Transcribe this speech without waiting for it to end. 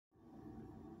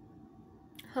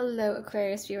Hello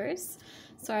Aquarius viewers.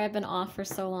 Sorry I've been off for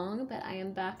so long, but I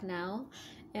am back now.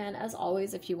 And as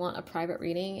always, if you want a private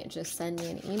reading, just send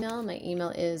me an email. My email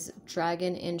is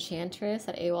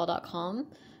dragonenchantress@aol.com.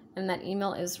 And that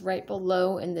email is right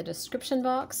below in the description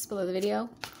box below the video.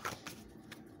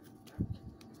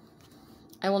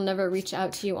 I will never reach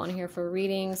out to you on here for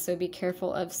readings, so be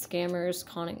careful of scammers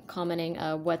commenting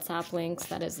WhatsApp links.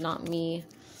 That is not me.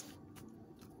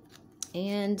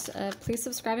 And please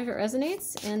subscribe if it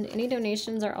resonates, and any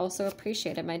donations are also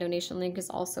appreciated. My donation link is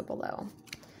also below.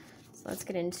 So let's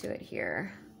get into it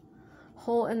here.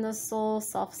 Hole in the soul,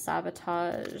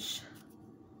 self-sabotage.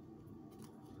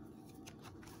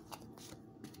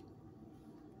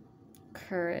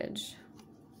 Courage.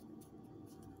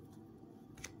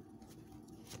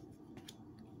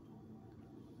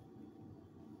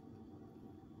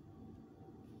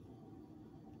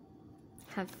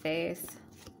 Have faith.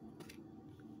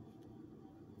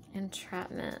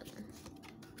 Entrapment.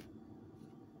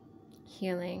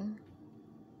 Healing.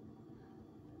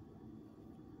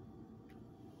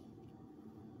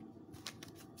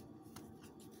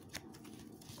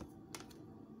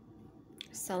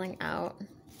 Selling out.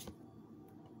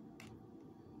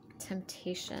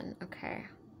 Temptation. Okay.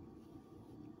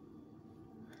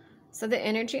 So the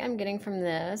energy I'm getting from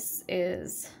this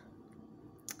is,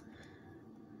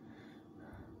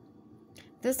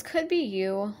 this could be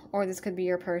you, or this could be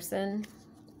your person.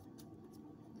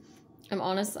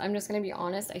 I'm just going to be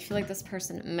honest. I feel like this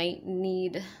person might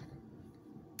need,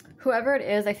 whoever it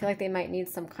is, I feel like they might need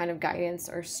some kind of guidance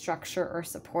or structure or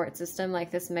support system.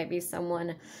 Like this might be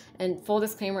someone, and full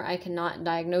disclaimer, I cannot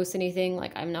diagnose anything.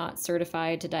 Like I'm not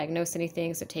certified to diagnose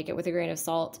anything, so take it with a grain of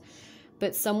salt.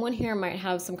 But someone here might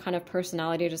have some kind of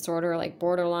personality disorder, like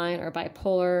borderline or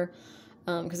bipolar,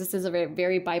 because this is a very,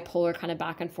 very bipolar kind of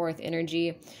back and forth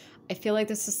energy. I feel like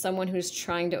this is someone who's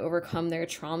trying to overcome their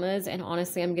traumas, and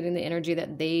honestly, I'm getting the energy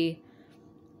that they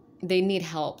need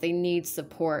help. They need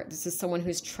support. This is someone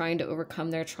who's trying to overcome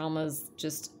their traumas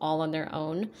just all on their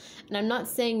own. And I'm not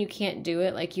saying you can't do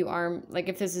it. Like you are, like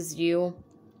if this is you,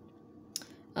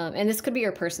 and this could be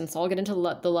your person, so I'll get into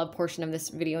the love portion of this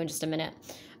video in just a minute.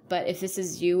 But if this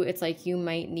is you, it's like you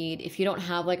might need, if you don't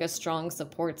have like a strong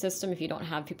support system, if you don't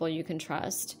have people you can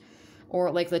trust, or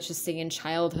like let's just say in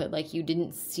childhood, like you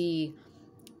didn't see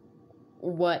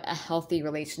what a healthy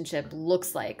relationship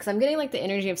looks like. Because I'm getting like the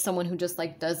energy of someone who just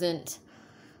like doesn't,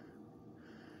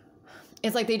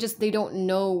 it's like they don't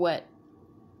know what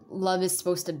love is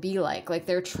supposed to be like. Like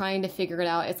they're trying to figure it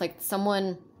out. It's like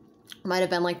someone might have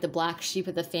been like the black sheep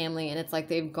of the family, and it's like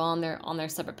they've gone on their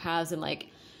separate paths, and like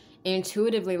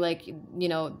intuitively, like, you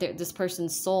know, this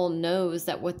person's soul knows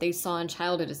that what they saw in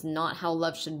childhood is not how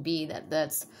love should be,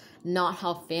 that's not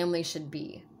how family should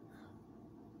be.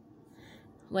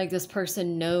 Like this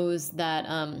person knows that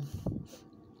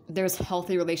there's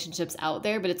healthy relationships out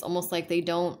there, but it's almost like they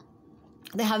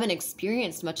haven't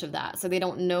experienced much of that, so they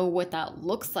don't know what that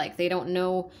looks like. They don't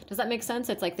know, does that make sense?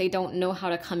 It's like they don't know how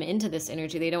to come into this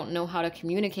energy. They don't know how to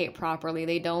communicate properly.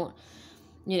 They don't,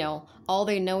 you know, all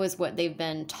they know is what they've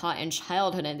been taught in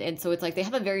childhood. And so it's like they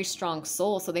have a very strong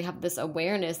soul. So they have this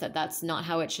awareness that that's not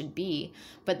how it should be,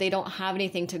 but they don't have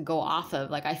anything to go off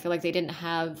of. Like, I feel like they didn't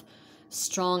have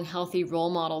strong, healthy role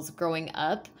models growing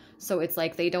up. So it's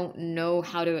like they don't know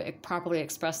how to properly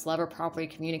express love or properly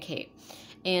communicate.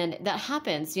 And that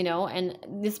happens, you know, and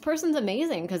this person's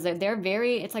amazing because they're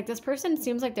very, it's like this person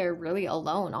seems like they're really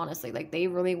alone, honestly. Like they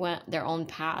really went their own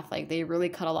path. Like they really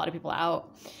cut a lot of people out.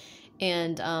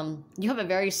 And you have a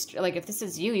very, like if this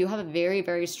is you, you have a very,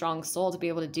 very strong soul to be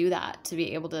able to do that, to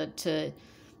be able to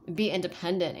be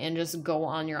independent and just go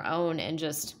on your own and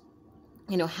just,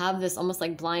 you know, have this almost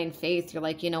like blind faith. You're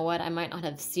like, you know what, I might not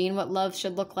have seen what love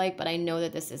should look like, but I know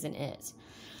that this isn't it.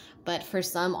 But for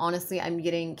some, honestly, I'm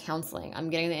getting counseling. I'm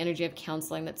getting the energy of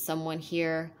counseling, that someone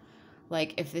here,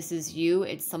 like if this is you,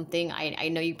 it's something, I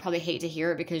know you probably hate to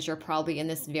hear it because you're probably in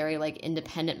this very like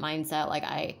independent mindset. Like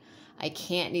I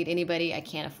can't need anybody. I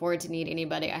can't afford to need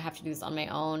anybody. I have to do this on my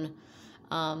own.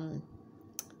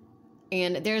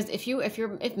 And there's,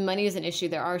 if money is an issue,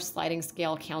 there are sliding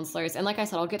scale counselors. And like I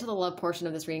said, I'll get to the love portion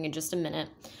of this reading in just a minute.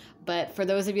 But for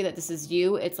those of you that this is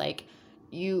you, it's like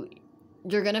you're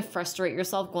going to frustrate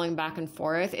yourself going back and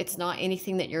forth. It's not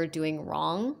anything that you're doing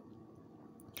wrong.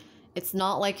 It's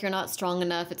not like you're not strong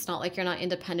enough. It's not like you're not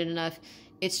independent enough.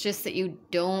 It's just that you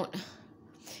don't,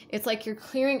 it's like you're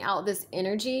clearing out this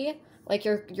energy. Like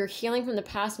you're healing from the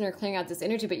past and you're clearing out this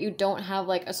energy, but you don't have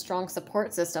like a strong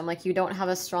support system. Like you don't have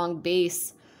a strong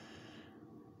base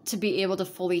to be able to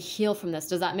fully heal from this.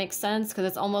 Does that make sense? Because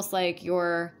it's almost like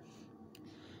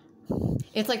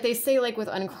It's like they say, like with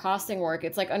uncrossing work,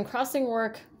 it's like uncrossing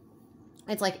work,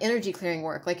 it's like energy clearing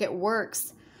work. Like it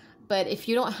works, but if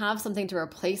you don't have something to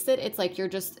replace it, it's like you're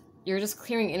just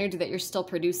clearing energy that you're still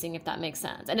producing, if that makes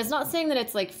sense. And it's not saying that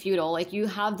it's like futile. Like you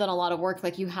have done a lot of work,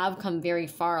 like you have come very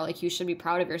far, like you should be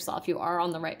proud of yourself. You are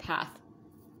on the right path.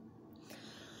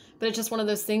 But it's just one of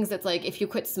those things that's like, if you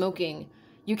quit smoking,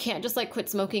 you can't just like quit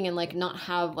smoking and like not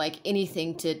have like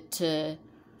anything to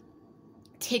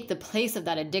take the place of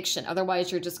that addiction.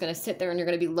 Otherwise, you're just going to sit there and you're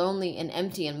going to be lonely and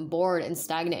empty and bored and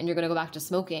stagnant, and you're going to go back to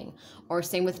smoking. Or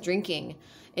same with drinking.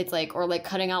 It's like, or like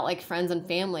cutting out like friends and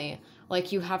family.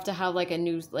 Like you have to have like a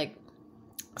new, like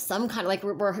some kind of, like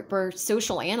we're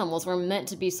social animals. We're meant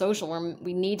to be social.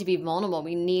 We need to be vulnerable.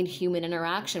 We need human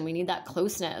interaction. We need that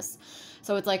closeness.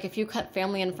 So it's like, if you cut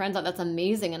family and friends out, that's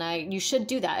amazing. And you should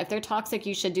do that. If they're toxic,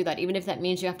 you should do that. Even if that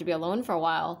means you have to be alone for a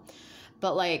while.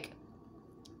 But like,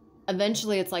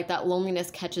 eventually it's like that loneliness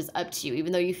catches up to you.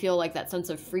 Even though you feel like that sense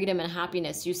of freedom and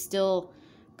happiness, you still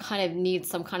kind of need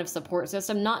some kind of support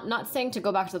system. Not saying to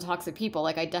go back to the toxic people.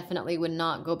 Like I definitely would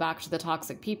not go back to the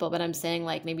toxic people, but I'm saying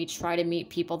like maybe try to meet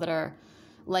people that are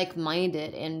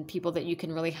like-minded and people that you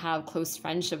can really have close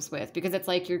friendships with, because it's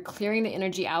like you're clearing the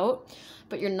energy out,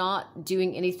 but you're not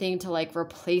doing anything to like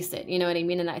replace it. You know what I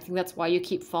mean? And I think that's why you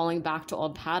keep falling back to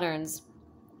old patterns,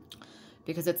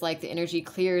 because it's like the energy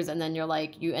clears and then you're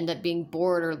like, you end up being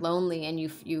bored or lonely, and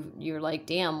you're like,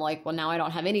 damn, like, well, now I don't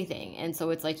have anything. And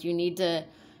so it's like you need to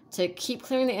keep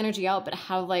clearing the energy out, but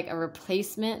have like a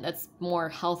replacement that's more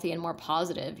healthy and more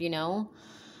positive, you know?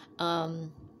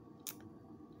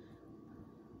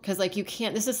 Because like you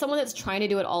can't, this is someone that's trying to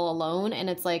do it all alone, and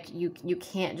it's like you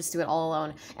can't just do it all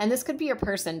alone. And this could be your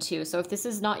person too. So if this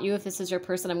is not you, if this is your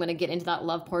person, I'm going to get into that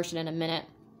love portion in a minute.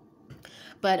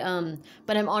 But I'm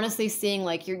honestly seeing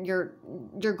like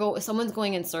someone's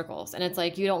going in circles, and it's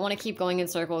like you don't want to keep going in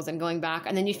circles and going back,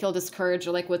 and then you feel discouraged.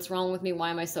 You're like, what's wrong with me? Why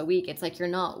am I so weak? It's like, you're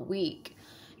not weak.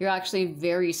 You're actually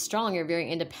very strong. You're very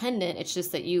independent. It's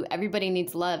just that everybody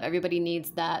needs love. Everybody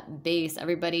needs that base.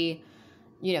 Everybody,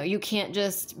 you know, you can't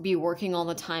just be working all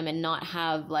the time and not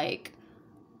have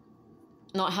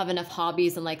enough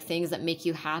hobbies and like things that make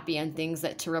you happy and things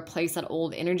that to replace that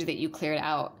old energy that you cleared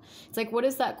out. It's like, what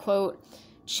is that quote?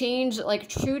 Change, like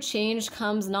true change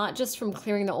comes not just from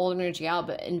clearing the old energy out,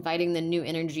 but inviting the new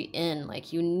energy in.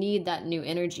 Like you need that new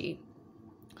energy.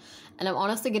 And I'm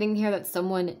honestly getting here that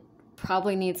someone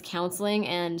probably needs counseling,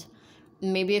 and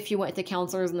maybe if you went to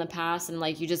counselors in the past and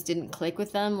like you just didn't click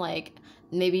with them, like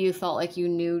maybe you felt like you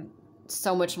knew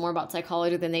so much more about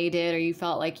psychology than they did, or you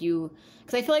felt like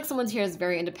because I feel like someone's here is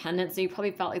very independent, so you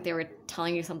probably felt like they were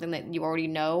telling you something that you already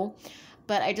know.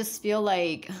 But I just feel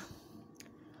like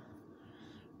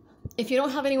if you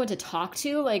don't have anyone to talk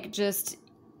to, like just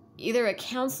either a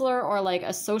counselor or like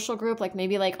a social group, like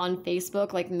maybe like on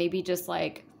Facebook, like maybe just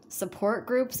like support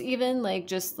groups, even like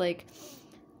just like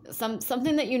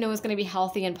something that you know is going to be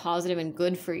healthy and positive and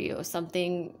good for you,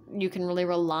 something you can really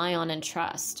rely on and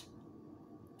trust.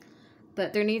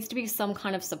 But there needs to be some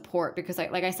kind of support, because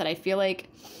like I said, I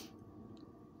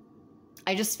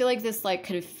just feel like this like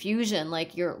confusion,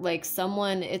 like you're like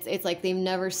someone, it's like they've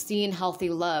never seen healthy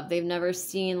love. They've never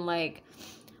seen like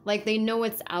they know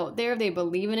it's out there, they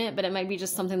believe in it, but it might be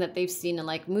just something that they've seen in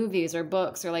like movies or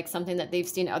books, or like something that they've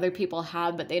seen other people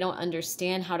have, but they don't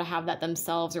understand how to have that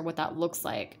themselves or what that looks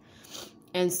like.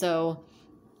 And so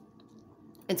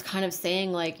it's kind of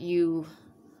saying like you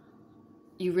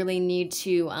really need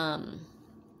to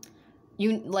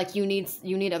you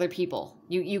need other people.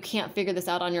 You can't figure this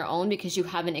out on your own because you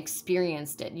haven't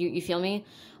experienced it. You feel me?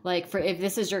 Like if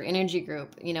this is your energy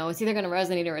group, you know, it's either going to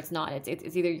resonate or it's not.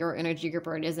 It's either your energy group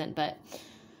or it isn't. But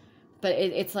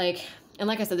it's like, and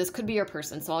like I said, this could be your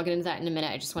person. So I'll get into that in a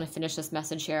minute. I just want to finish this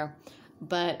message here.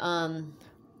 But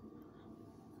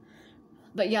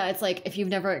yeah, it's like if you've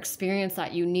never experienced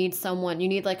that, you need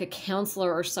like a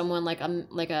counselor or someone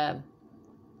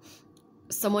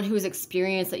someone who's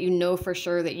experienced, that you know for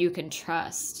sure that you can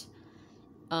trust.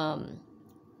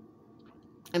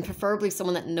 And preferably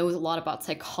someone that knows a lot about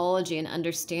psychology and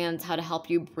understands how to help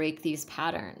you break these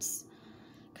patterns.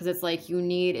 Because it's like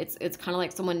it's kind of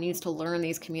like someone needs to learn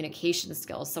these communication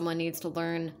skills. Someone needs to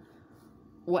learn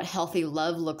what healthy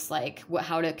love looks like,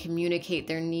 how to communicate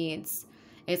their needs.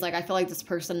 It's like, I feel like this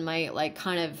person might like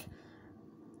kind of,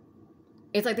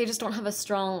 it's like they just don't have a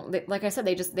strong, like I said,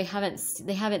 they haven't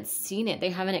seen it. They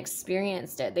haven't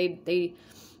experienced it.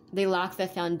 They lack the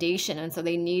foundation. And so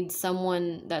they need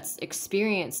someone that's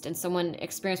experienced, and someone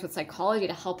experienced with psychology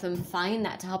to help them find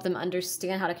that, to help them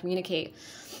understand how to communicate.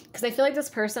 Because I feel like this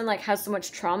person like has so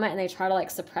much trauma, and they try to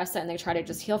like suppress it, and they try to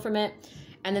just heal from it.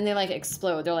 and then they like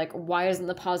explode. They're like, why isn't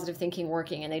the positive thinking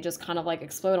working? And they just kind of like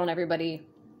explode on everybody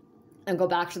and go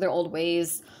back to their old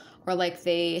ways. Or like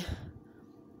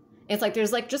it's like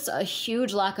there's like just a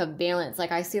huge lack of balance.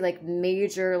 Like I see like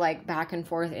major like back and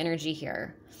forth energy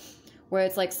here, where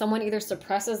it's like someone either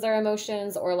suppresses their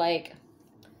emotions, or like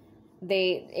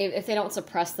if they don't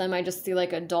suppress them, I just see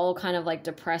like a dull kind of like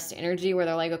depressed energy where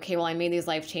they're like, okay, well, I made these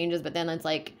life changes, but then it's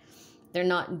like they're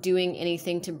not doing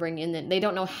anything to bring in they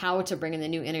don't know how to bring in the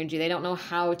new energy. They don't know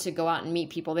how to go out and meet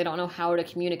people. They don't know how to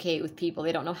communicate with people.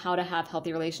 They don't know how to have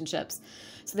healthy relationships.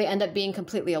 So they end up being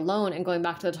completely alone and going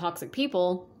back to the toxic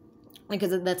people,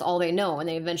 because that's all they know. And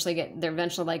they're eventually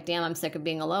like, damn, I'm sick of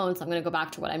being alone, so I'm going to go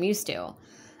back to what I'm used to.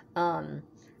 So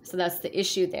that's the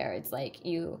issue there. It's like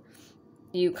you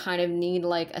kind of need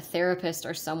like a therapist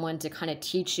or someone to kind of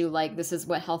teach you, like, this is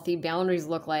what healthy boundaries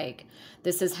look like.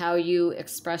 This is how you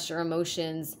express your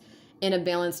emotions in a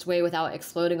balanced way without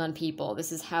exploding on people.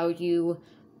 This is how you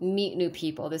meet new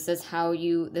people. This is how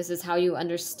you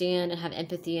understand and have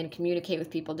empathy and communicate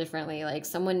with people differently. Like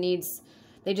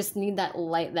they just need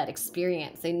that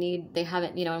experience. They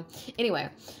haven't, anyway.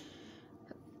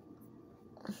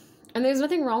 And there's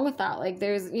nothing wrong with that. Like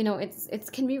there's,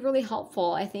 it can be really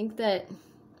helpful. I think that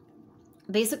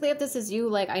basically if this is you,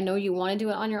 like, I know you want to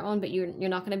do it on your own, but you're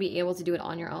not going to be able to do it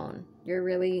on your own. You're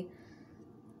going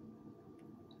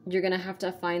to have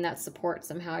to find that support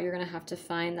somehow. You're going to have to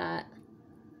find that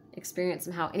experience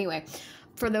somehow. Anyway,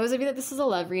 for those of you that this is a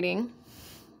love reading,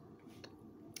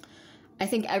 I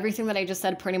think everything that I just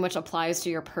said pretty much applies to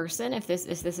your person if this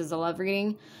is a love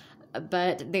reading.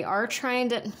 But they are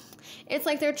it's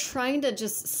like they're trying to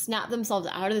just snap themselves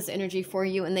out of this energy for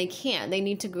you, and they can't. They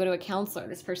need to go to a counselor.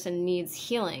 This person needs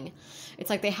healing. It's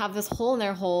like they have this hole in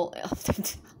their hole.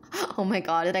 Oh my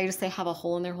God, did I just say have a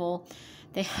hole in their hole?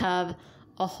 They have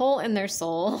a hole in their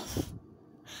soul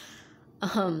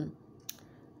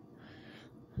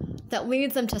that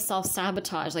leads them to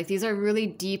self-sabotage. Like these are really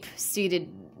deep-seated.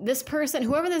 This person,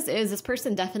 whoever this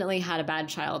person definitely had a bad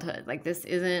childhood. Like this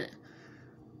is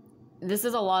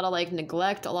a lot of like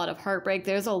neglect, a lot of heartbreak.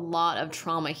 There's a lot of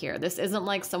trauma here. This isn't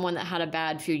like someone that had a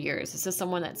bad few years. This is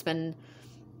someone that's been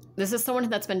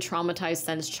traumatized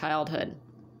since childhood.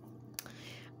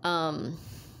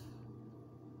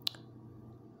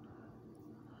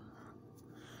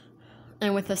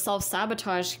 And with the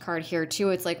self-sabotage card here too,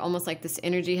 it's like almost like this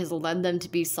energy has led them to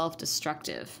be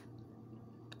self-destructive,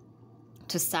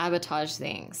 to sabotage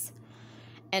things.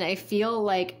 And I feel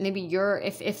like maybe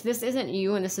if this isn't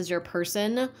you and this is your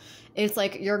person, it's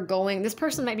like this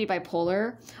person might be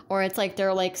bipolar, or it's like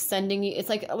they're like sending you, it's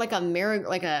like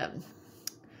a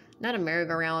not a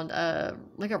merry-go-round,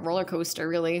 like a roller coaster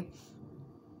really.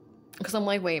 Because I'm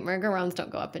like, wait, merry-go-rounds don't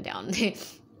go up and down.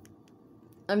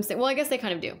 I'm saying, well, I guess they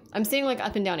kind of do. I'm seeing like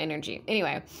up and down energy.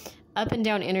 Anyway, up and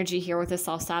down energy here with this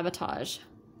self-sabotage.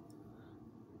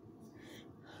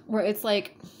 Where it's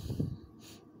like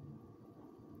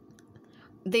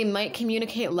they might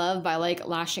communicate love by like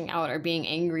lashing out or being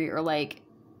angry or like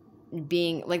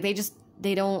being like they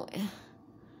don't.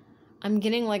 I'm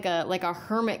getting like a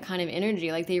hermit kind of energy.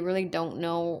 Like they really don't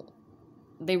know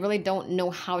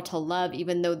how to love,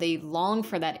 even though they long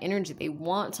for that energy. They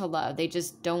want to love. They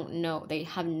just don't know. They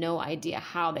have no idea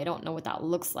how. They don't know what that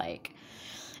looks like.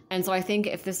 And so I think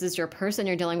if this is your person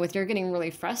you're dealing with, you're getting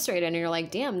really frustrated and you're like,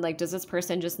 damn, like, does this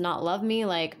person just not love me?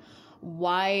 Like,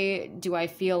 why do I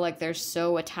feel like they're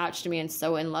so attached to me and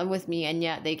so in love with me, and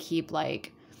yet they keep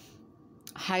like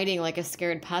hiding like a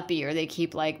scared puppy, or they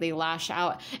keep like, they lash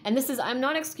out. And I'm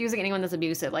not excusing anyone that's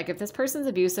abusive. Like if this person's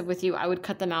abusive with you, I would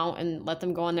cut them out and let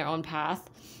them go on their own path.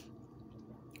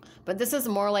 But this is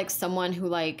more like someone who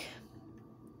like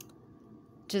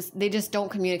they just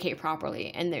don't communicate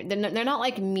properly, and they're not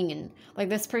like mean. Like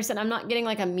this person, I'm not getting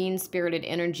like a mean-spirited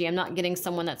energy. I'm not getting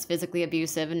someone that's physically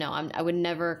abusive. No, I would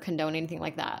never condone anything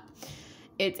like that.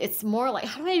 It's more like,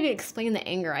 how do I even explain the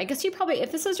anger? I guess you probably,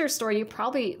 if this is your story, you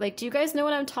probably, like, do you guys know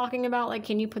what I'm talking about? Like,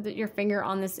 can you put your finger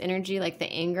on this energy, like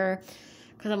the anger?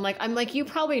 Because I'm like, you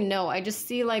probably know. I just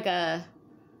see like I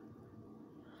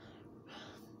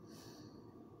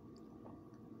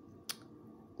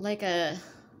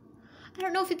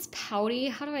don't know if it's pouty.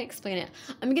 How do I explain it?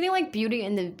 I'm getting like Beauty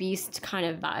and the Beast kind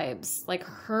of vibes, like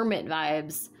hermit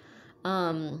vibes.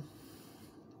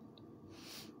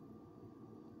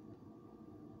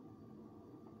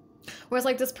 Whereas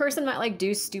like this person might like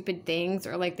do stupid things,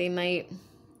 or like they might.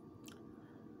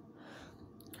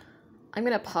 I'm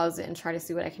going to pause it and try to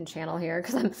see what I can channel here,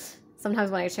 because sometimes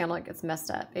when I channel it gets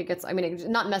messed up. It's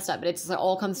not messed up, but it's just like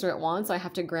all comes through at once. So I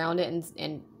have to ground it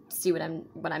and see what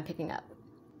I'm picking up.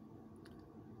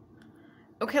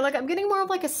 Okay, like I'm getting more of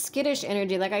like a skittish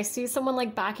energy. Like I see someone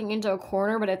like backing into a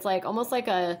corner, but it's like almost like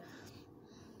a,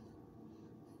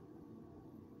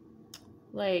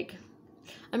 like,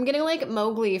 I'm getting like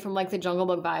Mowgli from like the Jungle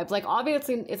Book vibes. Like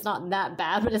obviously it's not that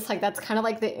bad, but it's like that's kind of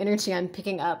like the energy I'm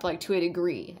picking up, like to a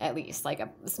degree at least, like a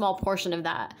small portion of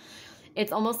that.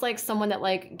 It's almost like someone that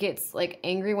like gets like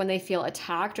angry when they feel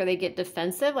attacked, or they get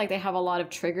defensive. Like they have a lot of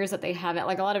triggers that they haven't,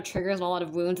 like a lot of triggers and a lot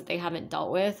of wounds that they haven't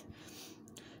dealt with.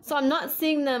 So I'm not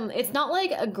seeing them, it's not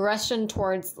like aggression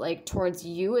towards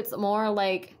you. It's more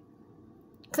like,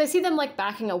 because I see them like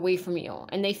backing away from you,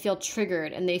 and they feel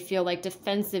triggered, and they feel like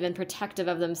defensive and protective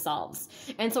of themselves.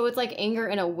 And so it's like anger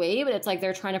in a way, but it's like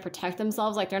they're trying to protect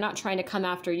themselves. Like they're not trying to come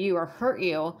after you or hurt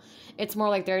you. It's more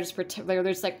like they're just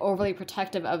like overly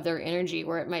protective of their energy,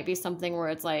 where it might be something where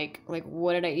it's like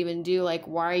what did I even do? Like,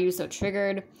 why are you so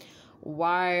triggered?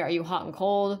 Why are you hot and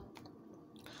cold?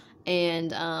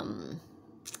 And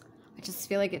I just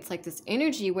feel like it's like this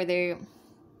energy where they,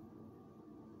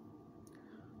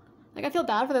 like, I feel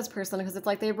bad for this person, because it's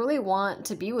like they really want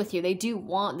to be with you. They do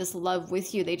want this love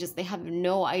with you. They have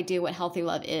no idea what healthy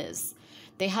love is.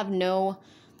 They have no,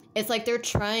 it's like they're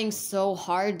trying so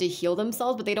hard to heal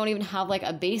themselves, but they don't even have like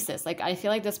a basis. Like I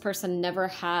feel like this person never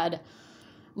had,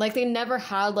 like they never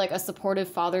had like a supportive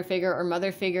father figure or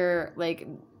mother figure. Like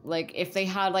if they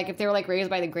had, like if they were like raised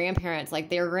by the grandparents, like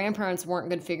their grandparents weren't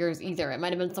good figures either. It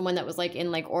might have been someone that was like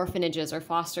in like orphanages or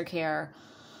foster care,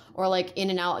 or like in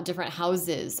and out of different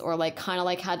houses, or like kind of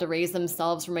like had to raise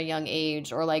themselves from a young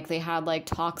age, or like they had like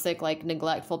toxic, like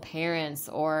neglectful parents,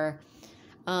 or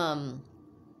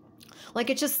like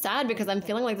it's just sad, because I'm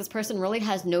feeling like this person really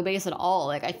has no base at all.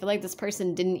 Like I feel like this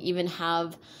person didn't even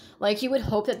have, like you would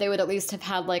hope that they would at least have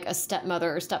had like a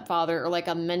stepmother or stepfather, or like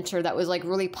a mentor that was like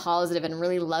really positive and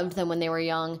really loved them when they were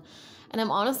young. And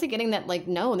I'm honestly getting that, like,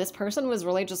 no, this person was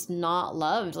really just not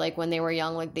loved, like, when they were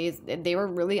young. Like, they were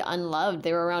really unloved.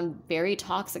 They were around very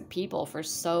toxic people for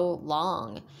so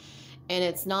long. And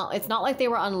it's not like they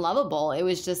were unlovable. It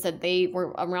was just that they were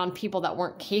around people that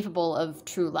weren't capable of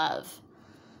true love.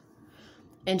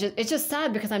 And it's just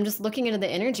sad, because I'm just looking into the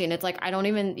energy, and it's like, I don't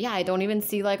even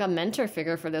see, like, a mentor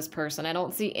figure for this person. I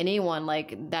don't see anyone,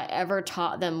 like, that ever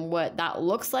taught them what that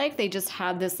looks like. They just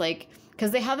have this, like,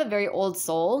 because they have a very old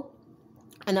soul.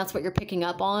 And that's what you're picking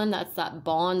up on. That's that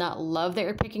bond, that love that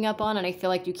you're picking up on. And I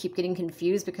feel like you keep getting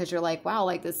confused, because you're like, wow,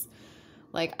 like this,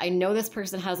 like, I know this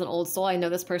person has an old soul. I know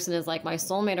this person is like my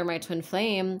soulmate or my twin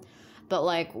flame, but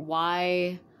like,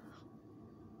 why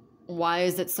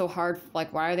is it so hard?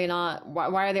 Like, why are they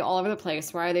all over the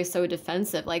place? Why are they so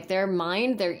defensive? Like their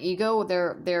mind, their ego,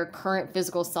 their current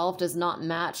physical self does not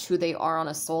match who they are on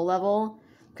a soul level,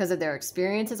 because of their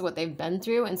experiences, what they've been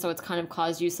through. And so it's kind of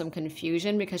caused you some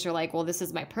confusion, because you're like, well, this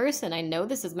is my person. I know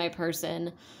this is my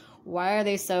person. Why are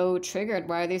they so triggered?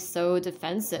 Why are they so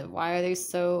defensive? Why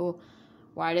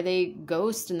do they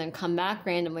ghost and then come back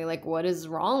randomly? Like, what is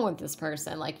wrong with this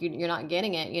person? Like, you're not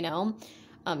getting it, you know?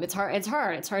 It's hard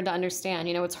to understand.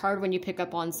 You know, it's hard when you pick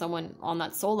up on someone on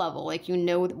that soul level. Like, you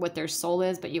know what their soul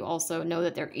is, but you also know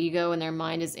that their ego and their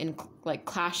mind is in like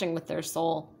clashing with their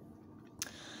soul.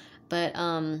 But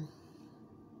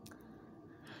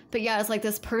yeah, it's like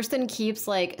this person keeps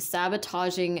like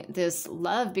sabotaging this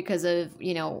love because of,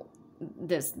 you know,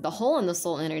 the hole in the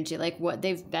soul energy, like what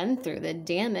they've been through, the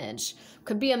damage.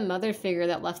 Could be a mother figure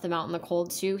that left them out in the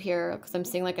cold too here, because I'm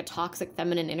seeing like a toxic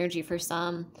feminine energy for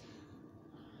some.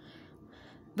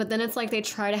 But then it's like they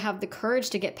try to have the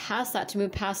courage to get past that, to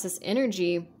move past this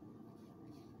energy,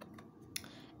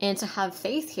 and to have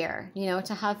faith here, you know,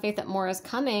 to have faith that more is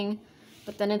coming.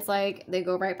 But then it's like they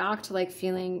go right back to like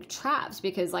feeling trapped,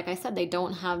 because like I said, they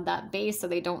don't have that base, so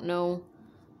they don't know.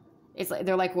 It's like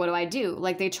they're like, what do I do?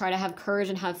 Like they try to have courage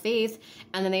and have faith,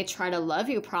 and then they try to love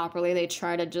you properly. They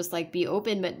try to just like be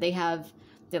open, but they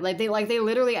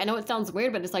literally, I know it sounds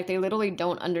weird, but it's like they literally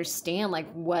don't understand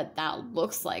like what that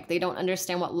looks like. They don't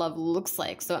understand what love looks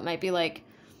like. So it might be like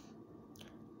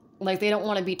they don't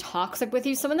want to be toxic with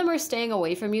you. Some of them are staying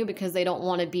away from you because they don't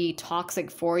want to be toxic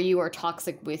for you or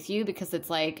toxic with you, because it's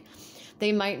like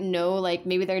they might know, like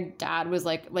maybe their dad was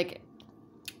like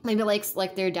maybe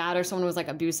like their dad or someone was like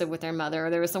abusive with their mother, or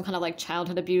there was some kind of like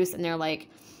childhood abuse, and they're like,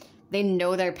 they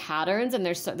know their patterns, and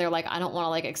they're like, I don't want to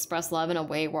like express love in a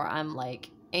way where I'm like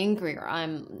angry or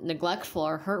I'm neglectful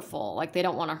or hurtful. Like they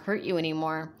don't want to hurt you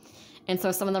anymore. And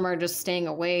so some of them are just staying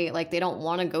away. Like they don't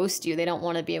want to ghost you. They don't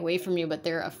want to be away from you, but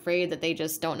they're afraid that they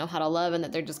just don't know how to love, and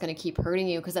that they're just going to keep hurting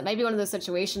you. Because it might be one of those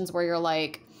situations where you're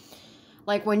like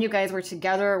when you guys were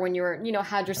together, when you were, you know,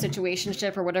 had your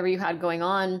situationship or whatever you had going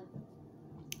on,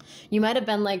 You might have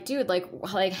been like, dude,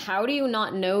 like how do you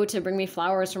not know to bring me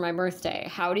flowers for my birthday?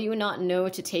 How do you not know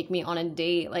to take me on a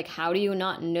date? Like, how do you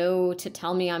not know to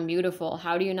tell me I'm beautiful?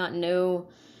 How do you not know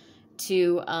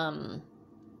to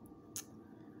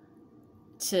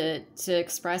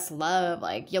express love?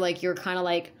 Like you're kind of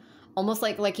like almost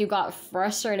like you got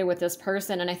frustrated with this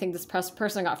person, and I think this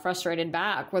person got frustrated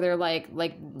back, where they're like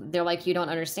you don't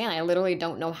understand. I literally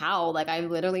don't know how. Like, I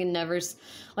literally never,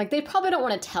 like, they probably don't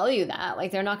want to tell you that.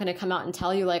 Like, they're not going to come out and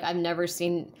tell you, like, I've never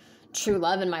seen true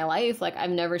love in my life. Like, I've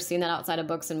never seen that outside of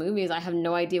books and movies. I have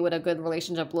no idea what a good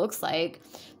relationship looks like.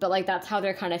 But like, that's how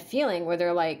they're kind of feeling, where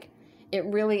they're like, it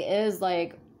really is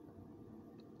like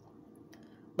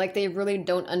they really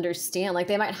don't understand. Like,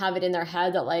 they might have it in their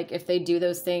head that, like, if they do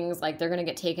those things, like, they're going to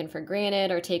get taken for granted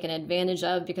or taken advantage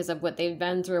of because of what they've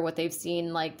been through or what they've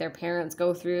seen, like, their parents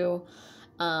go through.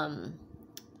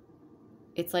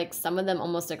 It's like some of them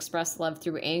almost express love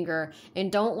through anger,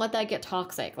 and don't let that get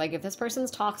toxic. Like, if this person's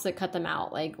toxic, cut them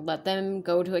out. Like, let them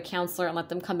go to a counselor and let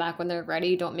them come back when they're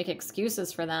ready. Don't make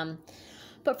excuses for them.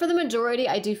 But for the majority,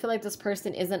 I do feel like this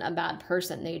person isn't a bad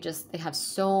person. They have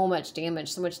so much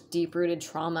damage, so much deep-rooted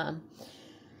trauma.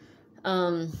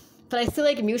 But I feel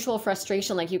like mutual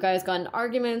frustration, like you guys got in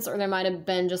arguments, or there might have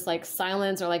been just like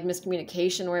silence or like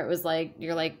miscommunication, where it was like,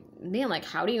 you're like, man, like,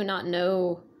 how do you not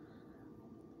know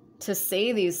to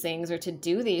say these things or to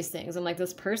do these things? And like,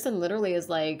 this person literally is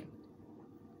like,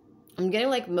 I'm getting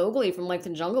like Mowgli from like the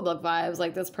Jungle Book vibes.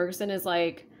 Like, this person is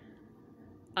like,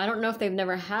 I don't know if they've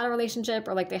never had a relationship,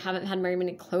 or like they haven't had very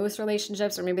many close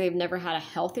relationships, or maybe they've never had a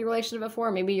healthy relationship before.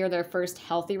 Maybe you're their first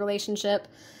healthy relationship.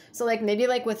 So like, maybe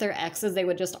like with their exes, they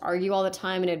would just argue all the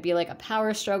time, and it'd be like a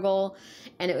power struggle,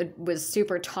 and was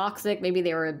super toxic. Maybe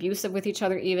they were abusive with each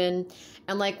other even.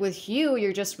 And like with you,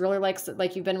 you're just really like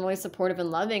you've been really supportive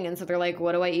and loving. And so they're like,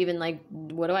 what do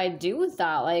I do with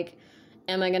that? Like,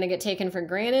 am I going to get taken for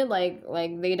granted? Like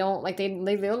they don't, like, they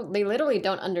literally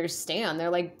don't understand.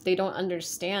 They're like, they don't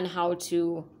understand how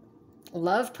to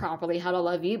love properly, how to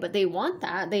love you, but they want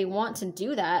that. They want to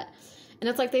do that. And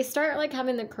it's like, they start like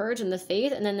having the courage and the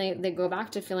faith, and then they go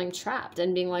back to feeling trapped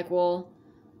and being like, well,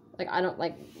 like, I don't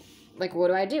like, what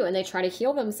do I do? And they try to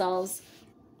heal themselves,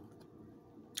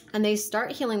 and they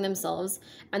start healing themselves,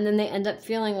 and then they end up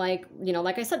feeling like, you know,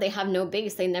 like I said, they have no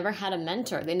base. They never had a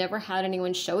mentor. They never had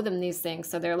anyone show them these things.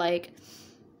 So they're like,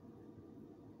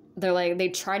 they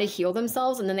try to heal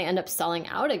themselves, and then they end up selling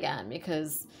out again,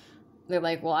 because they're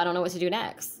like, well, I don't know what to do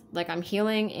next. Like, I'm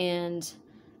healing, and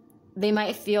they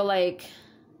might feel like,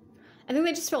 I think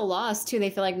they just feel lost too. They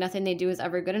feel like nothing they do is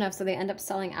ever good enough. So they end up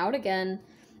selling out again.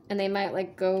 And they might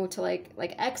like go to like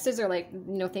exes, or like,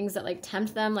 you know, things that like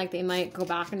tempt them. Like, they might go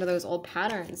back into those old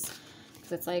patterns.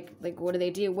 Because it's like, what do they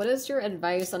do? What is your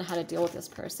advice on how to deal with this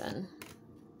person?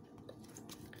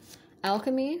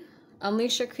 Alchemy,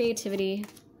 unleash your creativity,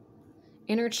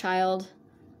 inner child.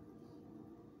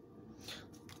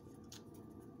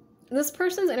 This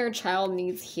person's inner child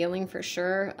needs healing for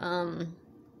sure.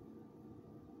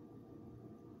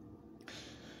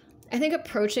 I think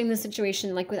approaching the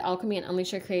situation, like with alchemy and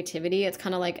unleash your creativity, it's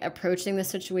kind of like approaching the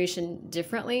situation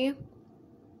differently.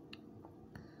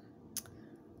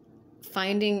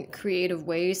 Finding creative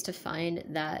ways to find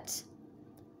that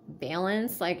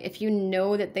balance. Like, if you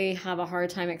know that they have a hard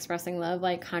time expressing love,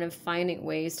 like kind of finding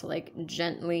ways to like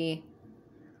gently,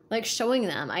 like showing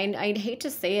them. I'd hate to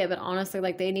say it, but honestly,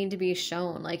 like, they need to be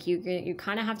shown. Like, you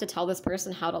kind of have to tell this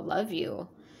person how to love you.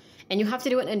 And you have to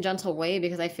do it in a gentle way,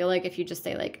 because I feel like if you just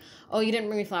say like, oh, you didn't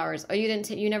bring me flowers, oh, you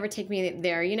never take me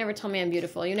there, you never tell me I'm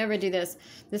beautiful, you never do this,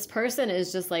 this person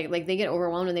is just like they get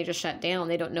overwhelmed and they just shut down.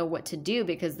 They don't know what to do,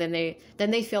 because then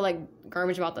they feel like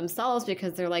garbage about themselves,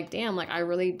 because they're like, damn, like,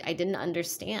 I didn't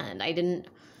understand. I didn't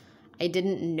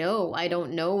know. I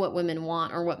don't know what women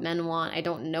want or what men want. I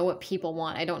don't know what people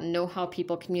want. I don't know how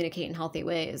people communicate in healthy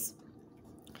ways.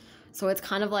 So it's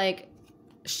kind of like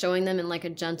showing them in like a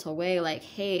gentle way, like,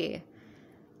 hey,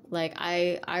 like,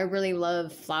 I really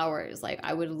love flowers. Like,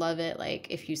 I would love it, like,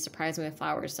 if you surprise me with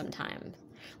flowers sometime.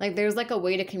 Like, there's like a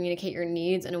way to communicate your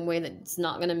needs in a way that's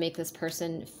not going to make this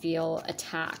person feel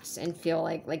attacked and feel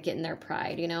like getting their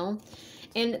pride, you know?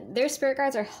 And their spirit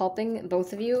guides are helping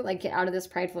both of you like get out of this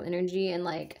prideful energy, and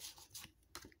like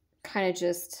kind of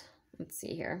just, let's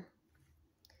see here.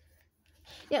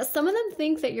 Yeah, some of them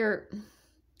think that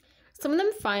some of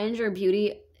them find your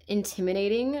beauty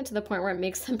intimidating to the point where it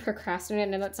makes them procrastinate.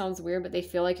 I know that sounds weird, but they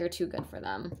feel like you're too good for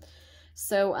them.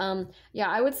 So, yeah,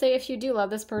 I would say if you do love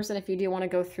this person, if you do want to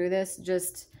go through this,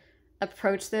 just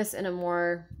approach this in a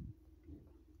more,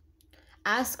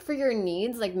 ask for your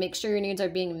needs, like make sure your needs are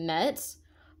being met,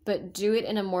 but do it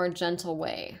in a more gentle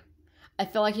way. I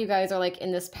feel like you guys are like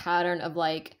in this pattern of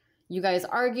like, you guys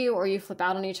argue or you flip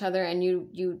out on each other, and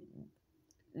you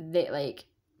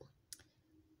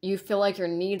feel like your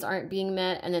needs aren't being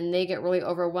met, and then they get really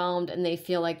overwhelmed and they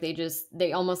feel like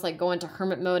they almost like go into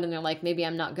hermit mode, and they're like, maybe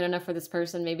I'm not good enough for this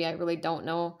person. Maybe I really don't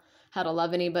know how to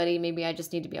love anybody. Maybe I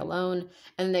just need to be alone.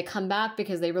 And then they come back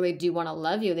because they really do want to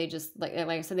love you. They just, like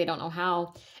I said, they don't know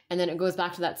how. And then it goes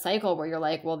back to that cycle where you're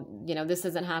like, well, you know, this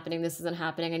isn't happening. This isn't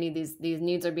happening. I need these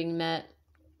needs are being met.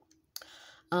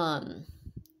 And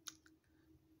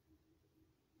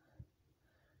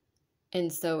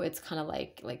so it's kind of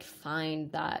like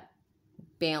find that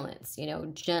balance, you know,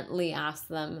 gently ask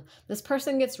them. This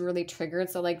person gets really triggered,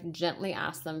 so like gently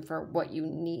ask them for what you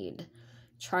need.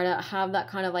 Try to have that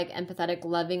kind of like empathetic,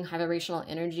 loving, high vibrational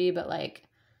energy, but like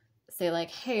say like,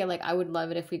 hey, like I would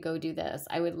love it if we go do this.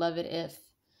 I would love it if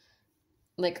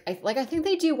I think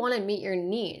they do want to meet your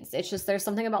needs. It's just there's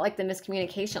something about like the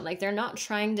miscommunication. Like they're not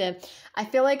trying to, I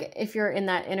feel like if you're in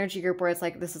that energy group where it's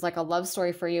like this is like a love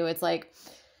story for you, it's like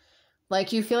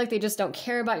you feel like they just don't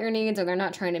care about your needs, or they're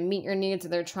not trying to meet your needs, or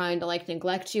they're trying to like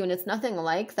neglect you. And it's nothing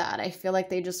like that. I feel like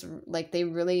they just like, they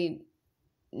really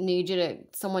need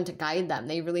someone to guide them.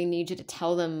 They really need you to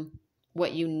tell them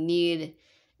what you need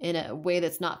in a way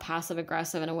that's not passive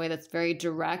aggressive, in a way that's very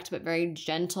direct, but very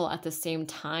gentle at the same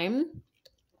time.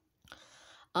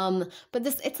 But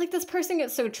it's like this person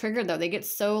gets so triggered though. They get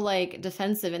so like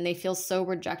defensive, and they feel so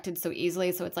rejected so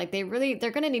easily. So it's like they're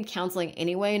going to need counseling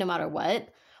anyway, no matter what.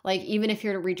 Like, even if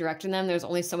you're redirecting them, there's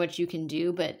only so much you can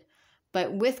do, but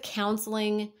with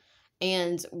counseling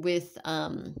and with,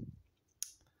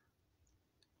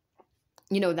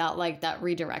 you know, that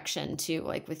redirection too,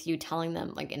 like with you telling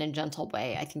them like in a gentle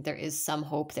way, I think there is some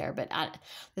hope there. But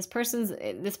this person's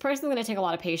going to take a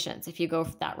lot of patience if you go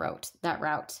that route.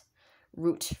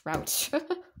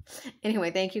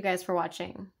 Anyway, thank you guys for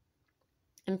watching,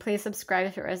 and please subscribe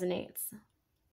if it resonates.